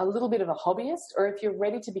still a little bit of a hobbyist, or if you're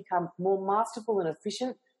ready to become more masterful and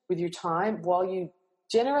efficient with your time while you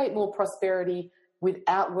generate more prosperity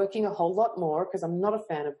without working a whole lot more, because I'm not a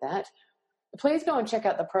fan of that, please go and check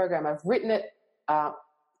out the program. I've written it.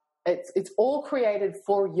 It's all created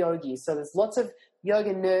for yogis. So there's lots of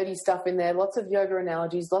yoga nerdy stuff in there, lots of yoga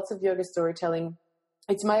analogies, lots of yoga storytelling.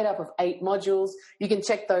 It's made up of 8 modules. You can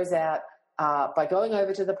check those out by going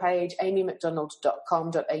over to the page,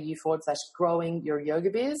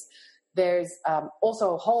 amymcdonald.com.au/growing-your-yoga-biz. There's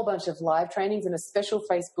also a whole bunch of live trainings and a special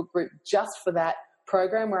Facebook group just for that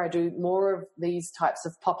program where I do more of these types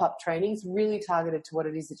of pop-up trainings, really targeted to what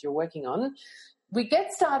it is that you're working on. We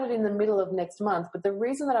get started in the middle of next month, but the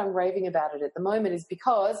reason that I'm raving about it at the moment is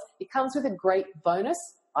because it comes with a great bonus.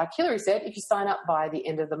 Like Hillary said, if you sign up by the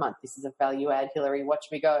end of the month, this is a value add, Hillary, watch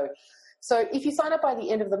me go. So if you sign up by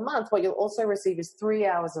the end of the month, what you'll also receive is 3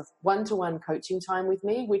 hours of one-to-one coaching time with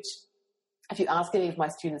me, which if you ask any of my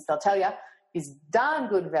students, they'll tell you is darn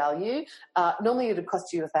good value. Normally it would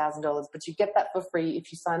cost you $1,000, but you get that for free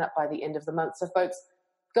if you sign up by the end of the month. So folks,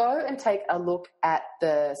 go and take a look at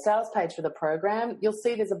the sales page for the program. You'll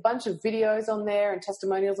see there's a bunch of videos on there and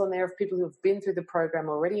testimonials on there of people who have been through the program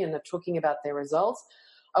already and are talking about their results.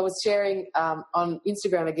 I was sharing on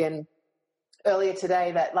Instagram again earlier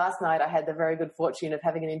today that last night I had the very good fortune of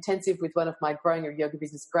having an intensive with one of my Growing Your Yoga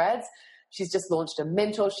Business grads. She's just launched a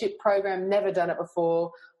mentorship program, never done it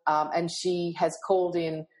before, and she has called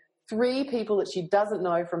in 3 people that she doesn't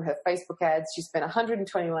know from her Facebook ads. She spent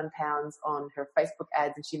 £121 on her Facebook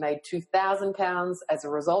ads and she made £2,000 as a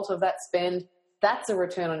result of that spend. That's a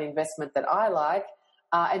return on investment that I like.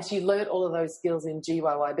 And she learned all of those skills in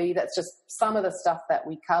GYYB. That's just some of the stuff that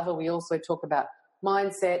we cover. We also talk about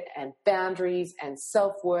mindset and boundaries and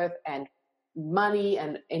self-worth and money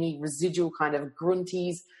and any residual kind of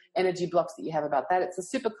grunties, energy blocks that you have about that. It's a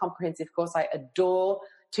super comprehensive course. I adore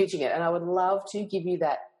teaching it, and I would love to give you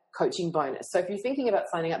that coaching bonus. So if you're thinking about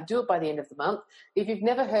signing up, do it by the end of the month. If you've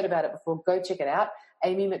never heard about it before, go check it out,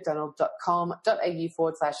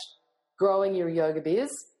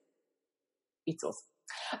 amymcdonald.com.au/growing-your-yoga-biz. It's awesome.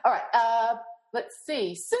 All right, let's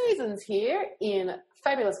see. Susan's here in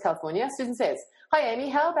fabulous California. Susan says, hi, Amy.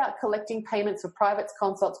 How about collecting payments for privates,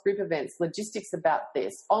 consults, group events? Logistics about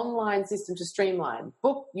this. Online system to streamline.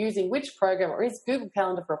 Book using which program, or is Google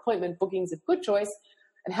Calendar for appointment bookings a good choice?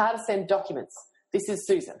 And how to send documents. This is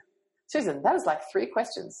Susan. Susan, that was like 3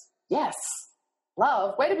 questions. Yes.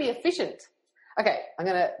 Love. Way to be efficient. Okay, I'm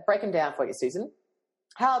going to break them down for you, Susan.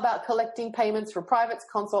 How about collecting payments for privates,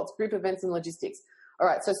 consults, group events, and logistics? All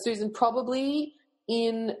right, so Susan, probably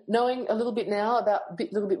in knowing a little bit now about a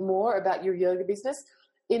little bit more about your yoga business.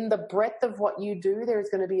 In the breadth of what you do, there is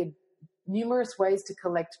going to be numerous ways to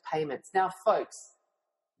collect payments. Now, folks,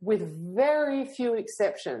 with very few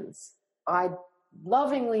exceptions, I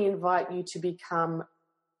lovingly invite you to become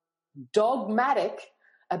dogmatic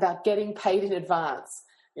about getting paid in advance.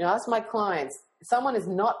 You know, ask my clients, if someone is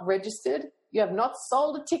not registered, you have not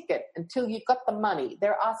sold a ticket until you've got the money.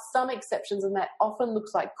 There are some exceptions, and that often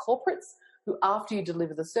looks like corporates who, after you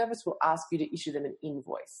deliver the service, will ask you to issue them an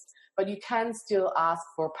invoice. But you can still ask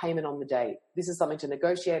for payment on the day. This is something to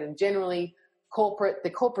negotiate, and generally the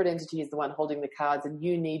corporate entity is the one holding the cards, and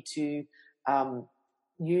you need to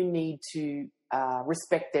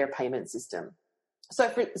respect their payment system. So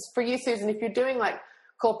for you, Susan, if you're doing like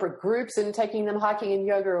corporate groups and taking them hiking and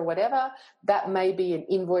yoga or whatever, that may be an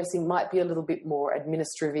invoicing, might be a little bit more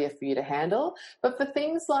administrative for you to handle. But for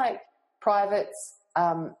things like privates,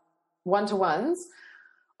 one-to-ones,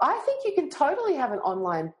 I think you can totally have an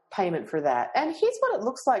online payment for that. And here's what it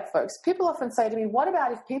looks like, folks. People often say to me, what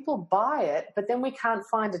about if people buy it, but then we can't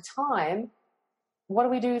find a time? What do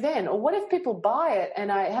we do then? Or what if people buy it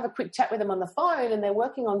and I have a quick chat with them on the phone and they're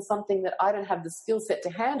working on something that I don't have the skill set to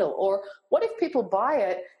handle? Or what if people buy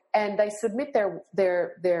it and they submit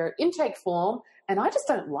their intake form and I just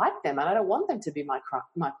don't like them and I don't want them to be my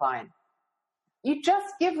client? You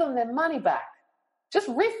just give them their money back. Just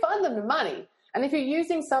refund them the money. And if you're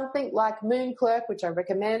using something like Moonclerk, which I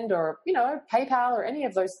recommend, or, you know, PayPal or any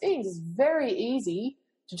of those things, it's very easy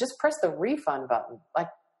to just press the refund button. Like,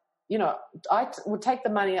 you know, I would take the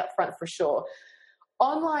money up front for sure.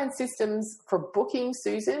 Online systems for booking,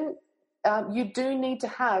 Susan, you do need to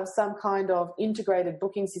have some kind of integrated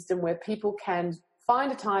booking system where people can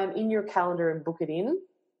find a time in your calendar and book it in.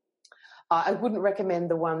 I wouldn't recommend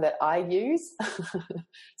the one that I use.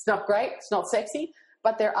 It's not great. It's not sexy.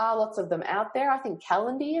 But there are lots of them out there. I think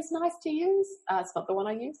Calendly is nice to use. It's not the one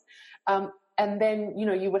I use. And then, you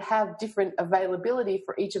know, you would have different availability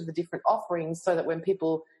for each of the different offerings so that when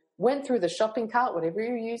people went through the shopping cart, whatever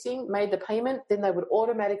you're using, made the payment, then they would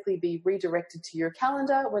automatically be redirected to your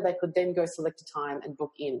calendar where they could then go select a time and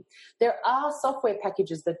book in. There are software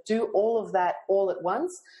packages that do all of that all at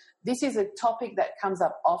once. This is a topic that comes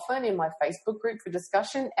up often in my Facebook group for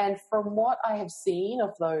discussion. And from what I have seen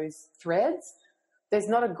of those threads, there's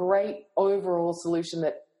not a great overall solution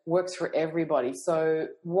that works for everybody. So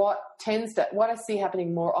what I see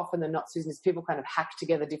happening more often than not, Susan, is people kind of hack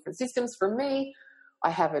together different systems. For me, I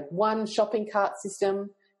have one shopping cart system,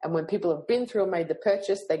 and when people have been through and made the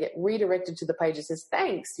purchase, they get redirected to the page that says,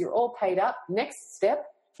 thanks, you're all paid up. Next step,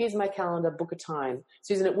 here's my calendar, book a time.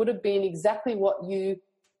 Susan, it would have been exactly what you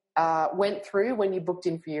went through when you booked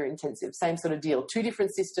in for your intensive. Same sort of deal. Two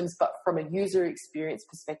different systems, but from a user experience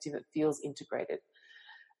perspective, it feels integrated.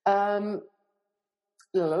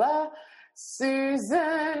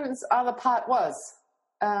 Susan's other part was,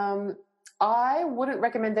 I wouldn't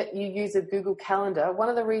recommend that you use a Google Calendar. One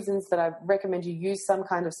of the reasons that I recommend you use some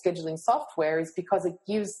kind of scheduling software is because it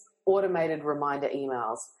gives automated reminder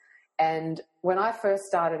emails. And when I first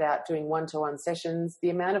started out doing one-to-one sessions, the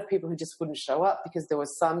amount of people who just wouldn't show up because there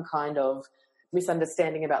was some kind of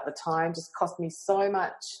misunderstanding about the time just cost me so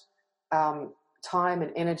much time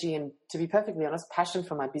and energy, and to be perfectly honest, passion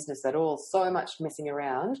for my business at all, so much messing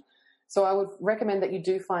around. So I would recommend that you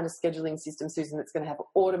do find a scheduling system, Susan, that's going to have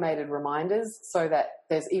automated reminders so that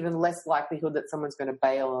there's even less likelihood that someone's going to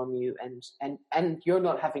bail on you and you're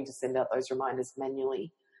not having to send out those reminders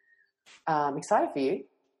manually. Excited for you.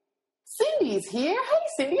 Cindy's here. Hey,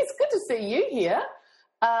 Cindy, it's good to see you here.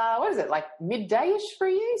 What is it, like midday-ish for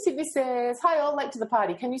you? Sydney says, hi all, late to the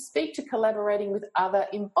party. Can you speak to collaborating with other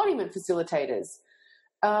embodiment facilitators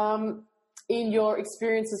in your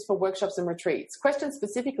experiences for workshops and retreats? Question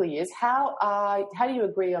specifically is, how do you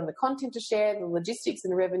agree on the content to share, the logistics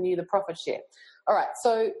and revenue, the profit share? All right,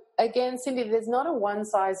 so again, Cindy, there's not a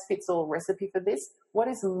one-size-fits-all recipe for this. What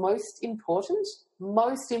is most important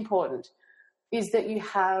is that you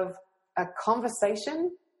have a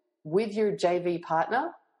conversation with your JV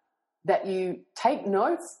partner, that you take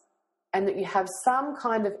notes and that you have some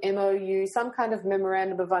kind of MOU, some kind of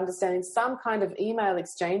memorandum of understanding, some kind of email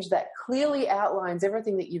exchange that clearly outlines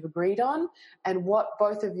everything that you've agreed on and what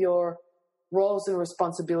both of your roles and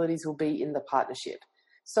responsibilities will be in the partnership.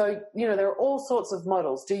 So, you know, there are all sorts of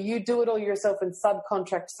models. Do you do it all yourself and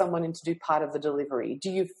subcontract someone in to do part of the delivery?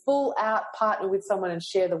 Do you full out partner with someone and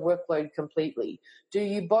share the workload completely? Do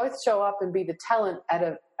you both show up and be the talent at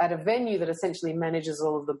a venue that essentially manages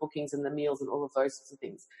all of the bookings and the meals and all of those sorts of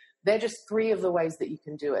things? They're just three of the ways that you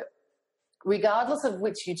can do it. Regardless of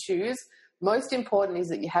which you choose, most important is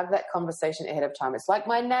that you have that conversation ahead of time. It's like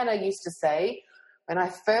my nana used to say, when I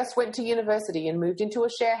first went to university and moved into a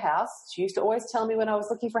share house, she used to always tell me when I was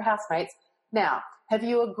looking for housemates, now, have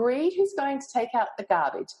you agreed who's going to take out the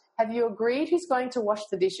garbage? Have you agreed who's going to wash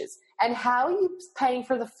the dishes? And how are you paying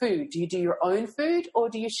for the food? Do you do your own food or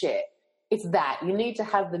do you share? It's that. You need to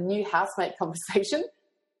have the new housemate conversation.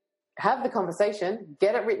 Have the conversation,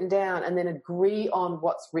 get it written down, and then agree on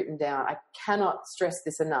what's written down. I cannot stress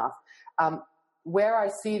this enough. Where I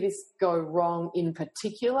see this go wrong in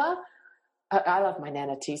particular, I love my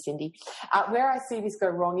Nana too, Cindy. Where I see this go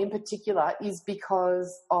wrong in particular is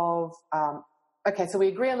because of, okay, so we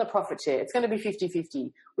agree on the profit share. It's going to be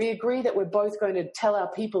 50-50. We agree that we're both going to tell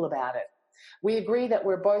our people about it. We agree that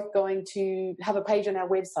we're both going to have a page on our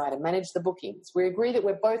website and manage the bookings. We agree that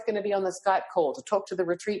we're both going to be on the Skype call to talk to the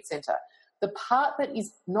retreat centre. The part that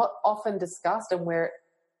is not often discussed and where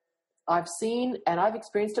I've seen and I've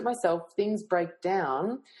experienced it myself, things break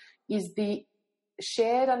down, is the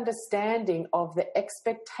shared understanding of the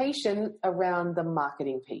expectation around the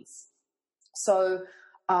marketing piece. So,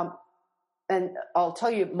 and I'll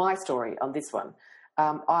tell you my story on this one.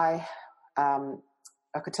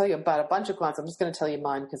 I could tell you about a bunch of clients. I'm just going to tell you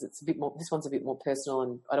mine because it's a bit more, this one's a bit more personal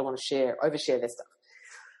and I don't want to overshare their stuff.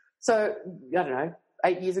 So, I don't know,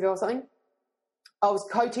 8 years ago or something, I was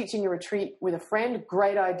co-teaching a retreat with a friend.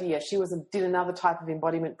 Great idea. She did another type of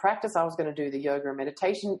embodiment practice. I was going to do the yoga and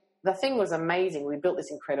meditation. The thing was amazing. We built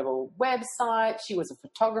this incredible website. She was a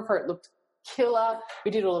photographer. It looked killer.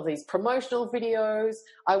 We did all of these promotional videos.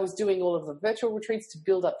 I was doing all of the virtual retreats to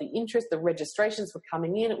build up the interest. The registrations were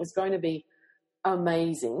coming in. It was going to be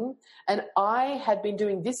amazing. And I had been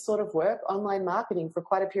doing this sort of work, online marketing, for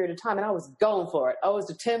quite a period of time, and I was going for it. I was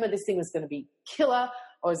determined this thing was going to be killer.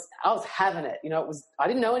 I was having it. You know, I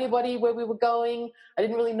didn't know anybody where we were going. I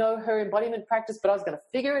didn't really know her embodiment practice, but I was going to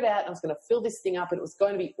figure it out and I was going to fill this thing up and it was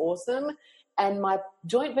going to be awesome. And my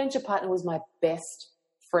joint venture partner was my best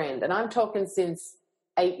friend. And I'm talking since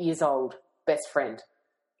 8 years old, best friend.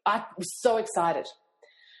 I was so excited.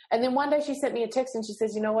 And then one day she sent me a text and she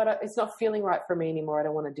says, you know what, it's not feeling right for me anymore. I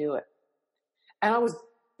don't want to do it. And I was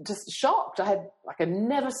just shocked. I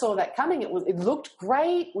never saw that coming. It looked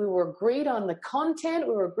great. We were agreed on the content.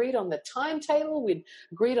 We were agreed on the timetable. We'd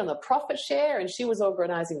agreed on the profit share, and she was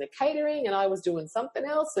organizing the catering and I was doing something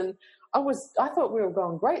else. And I thought we were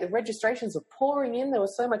going great. The registrations were pouring in. There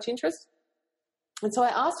was so much interest. And so I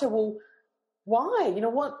asked her, well, why? You know,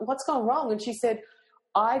 what's gone wrong? And she said,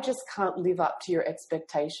 I just can't live up to your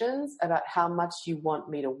expectations about how much you want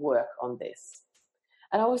me to work on this.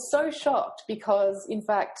 And I was so shocked because, in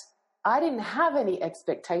fact, I didn't have any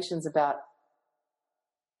expectations about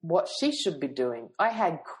what she should be doing. I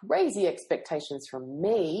had crazy expectations from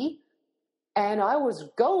me, and I was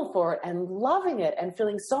going for it and loving it and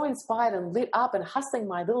feeling so inspired and lit up and hustling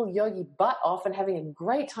my little yogi butt off and having a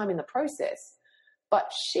great time in the process.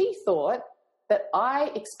 But she thought that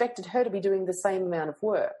I expected her to be doing the same amount of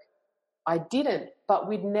work. I didn't, but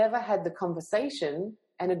we'd never had the conversation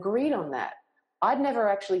and agreed on that. I'd never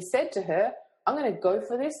actually said to her, I'm going to go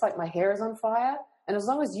for this like my hair is on fire, and as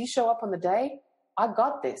long as you show up on the day, I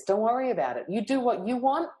got this. Don't worry about it. You do what you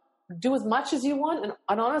want, do as much as you want,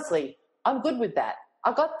 and honestly, I'm good with that.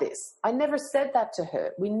 I got this. I never said that to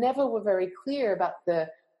her. We never were very clear about the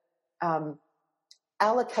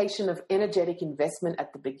allocation of energetic investment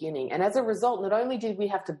at the beginning. And as a result, not only did we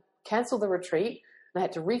have to cancel the retreat and I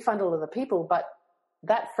had to refund all of the people, but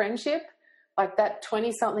that friendship, like that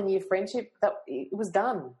 20-something year friendship, it was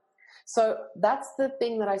done. So that's the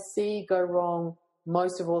thing that I see go wrong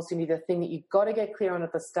most of all, Cindy, the thing that you've got to get clear on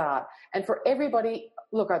at the start. And for everybody,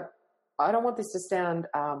 look, I don't want this to sound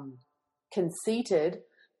conceited,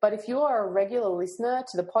 but if you are a regular listener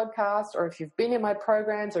to the podcast, or if you've been in my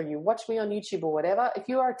programs, or you watch me on YouTube or whatever, if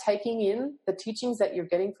you are taking in the teachings that you're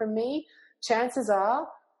getting from me, chances are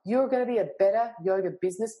you're going to be a better yoga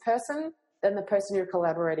business person than the person you're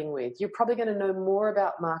collaborating with. You're probably going to know more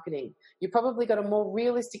about marketing. You've probably got a more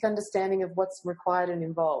realistic understanding of what's required and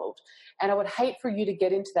involved. And I would hate for you to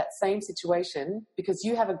get into that same situation because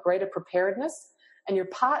you have a greater preparedness and your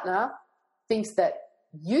partner thinks that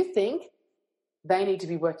you think they need to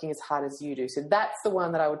be working as hard as you do. So that's the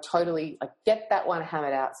one that I would totally get that one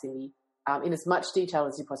hammered out, Cindy, in as much detail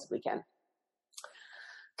as you possibly can.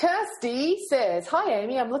 Kirsty says, hi,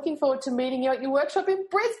 Amy, I'm looking forward to meeting you at your workshop in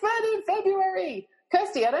Brisbane in February.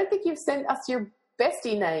 Kirsty, I don't think you've sent us your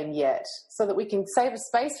bestie name yet so that we can save a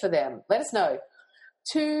space for them. Let us know.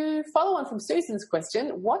 To follow on from Susan's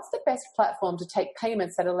question, what's the best platform to take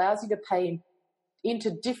payments that allows you to pay into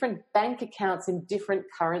different bank accounts in different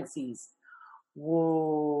currencies?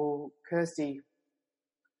 Whoa, Kirsty.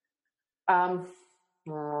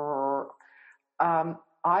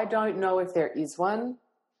 I don't know if there is one.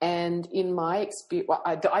 And in my experience, well,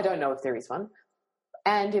 I don't know if there is one.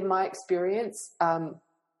 And in my experience,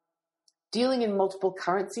 dealing in multiple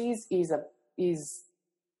currencies is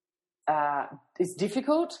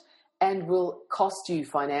difficult and will cost you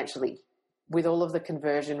financially with all of the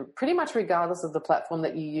conversion, pretty much regardless of the platform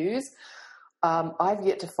that you use. I've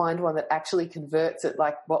yet to find one that actually converts at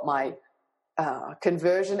like what my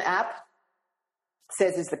conversion app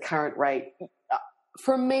says is the current rate.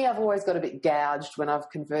 For me, I've always got a bit gouged when I've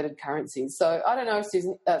converted currencies. So I don't know,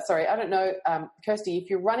 Susan. I don't know, Kirsty. If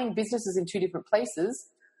you're running businesses in two different places,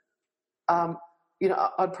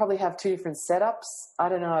 I'd probably have two different setups. I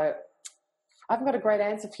don't know. I haven't got a great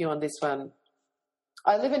answer for you on this one.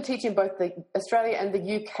 I live and teach in both the Australia and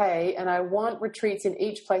the UK, and I want retreats in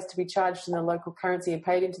each place to be charged in the local currency and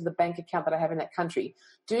paid into the bank account that I have in that country.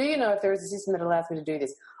 Do you know if there is a system that allows me to do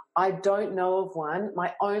this? I don't know of one.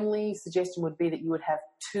 My only suggestion would be that you would have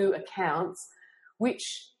two accounts,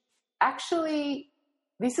 which actually,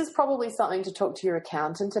 this is probably something to talk to your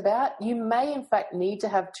accountant about. You may, in fact, need to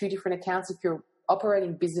have two different accounts if you're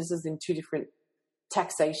operating businesses in two different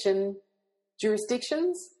taxation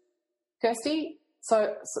jurisdictions, Kirsty.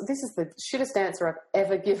 So this is the shittest answer I've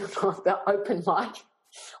ever given on the open mic.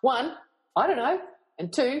 One, I don't know.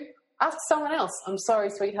 And two, ask someone else. I'm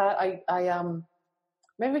sorry, sweetheart.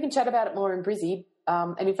 Maybe we can chat about it more in Brizzy.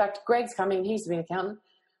 And in fact, Greg's coming. He used to be an accountant.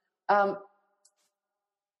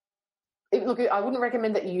 Look, I wouldn't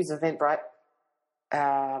recommend that you use Eventbrite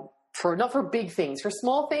not for big things. For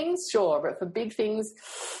small things, sure, but for big things,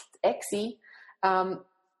 Exy.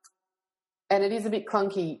 And it is a bit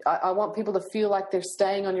clunky. I want people to feel like they're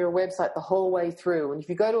staying on your website the whole way through. And if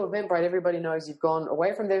you go to Eventbrite, everybody knows you've gone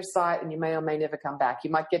away from their site and you may or may never come back. You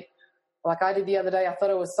might get, like I did the other day, I thought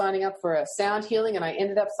I was signing up for a sound healing and I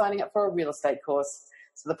ended up signing up for a real estate course.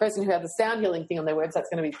 So the person who had the sound healing thing on their website is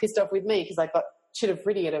going to be pissed off with me because I got shit of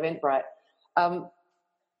Fritty at Eventbrite.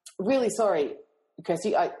 Really sorry,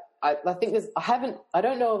 Kirsty. I think I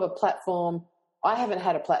don't know of a platform. I haven't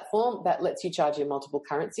had a platform that lets you charge in multiple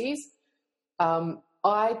currencies.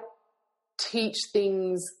 I teach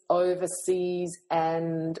things overseas,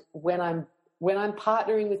 and when I'm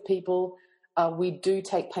partnering with people, we do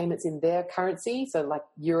take payments in their currency, so like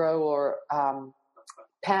euro or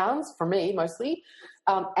pounds for me mostly,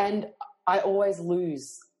 and I always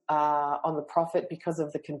lose on the profit because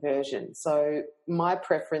of the conversion. So my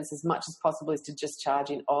preference, as much as possible, is to just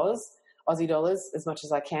charge in Aussie dollars as much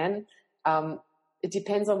as I can. It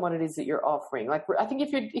depends on what it is that you're offering. Like, I think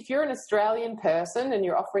if you're an Australian person and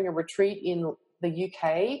you're offering a retreat in the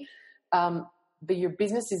UK, but your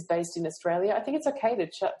business is based in Australia, I think it's okay to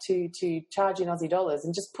charge in Aussie dollars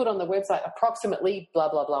and just put on the website approximately blah,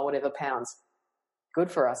 blah, blah, whatever pounds.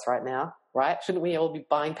 Good for us right now, right? Shouldn't we all be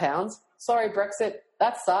buying pounds? Sorry, Brexit,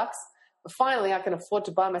 that sucks. But finally, I can afford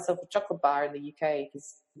to buy myself a chocolate bar in the UK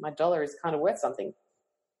because my dollar is kind of worth something.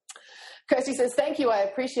 Kirsty says, thank you. I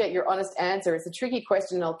appreciate your honest answer. It's a tricky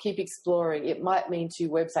question and I'll keep exploring. It might mean two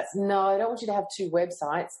websites. No, I don't want you to have two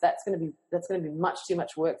websites. That's going to be much too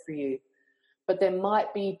much work for you. But there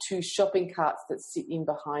might be two shopping carts that sit in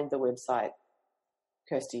behind the website,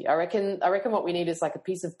 Kirsty. I reckon what we need is like a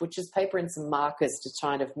piece of butcher's paper and some markers to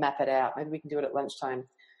kind of map it out. Maybe we can do it at lunchtime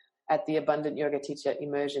at the Abundant Yoga Teacher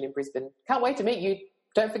Immersion in Brisbane. Can't wait to meet you.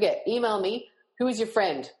 Don't forget, email me. Who is your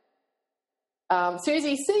friend?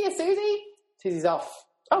 Susie, see you, Susie. Susie's off.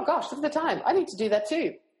 Oh, gosh, look at the time. I need to do that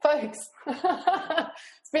too. Folks,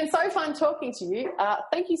 it's been so fun talking to you.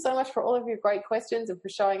 Thank you so much for all of your great questions and for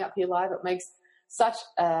showing up here live. It makes such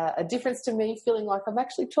a difference to me, feeling like I'm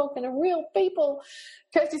actually talking to real people.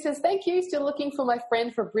 Kirsty says, thank you. Still looking for my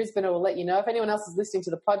friend for Brisbane. I will let you know. If anyone else is listening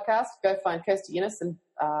to the podcast, go find Kirsty Innes and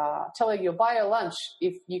tell her you'll buy her lunch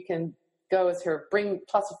if you can go as her bring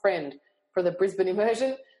plus a friend for the Brisbane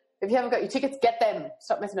immersion. If you haven't got your tickets, get them.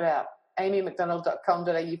 Stop messing about.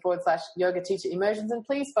 amymcdonald.com.au/yoga teacher immersions. And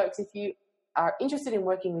please, folks, if you are interested in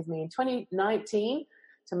working with me in 2019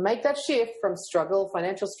 to make that shift from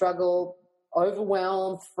financial struggle,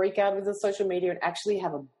 overwhelmed, freak out with the social media, and actually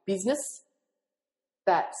have a business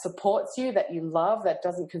that supports you, that you love, that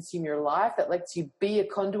doesn't consume your life, that lets you be a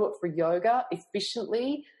conduit for yoga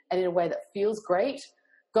efficiently and in a way that feels great,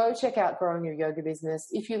 go check out Growing Your Yoga Business.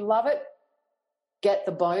 If you love it, get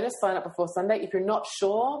the bonus, sign up before Sunday. If you're not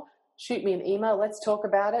sure, shoot me an email. Let's talk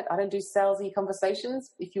about it. I don't do salesy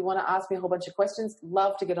conversations. If you want to ask me a whole bunch of questions,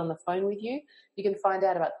 love to get on the phone with you. You can find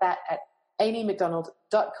out about that at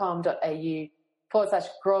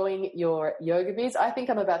amymcdonald.com.au/growing your yoga biz. I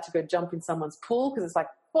think I'm about to go jump in someone's pool because it's like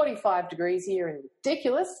 45 degrees here and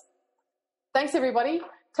ridiculous. Thanks, everybody.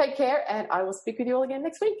 Take care, and I will speak with you all again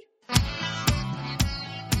next week.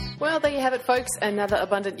 Well, there you have it, folks. Another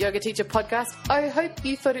Abundant Yoga Teacher podcast. I hope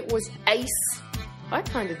you thought it was ace. I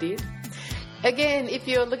kind of did. Again, if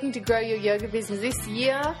you're looking to grow your yoga business this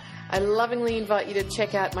year, I lovingly invite you to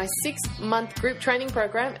check out my 6-month group training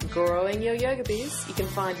program, Growing Your Yoga Biz. You can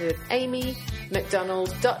find it at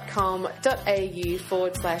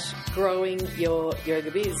amymcdonald.com.au/growing your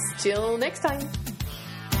yoga biz. Till next time.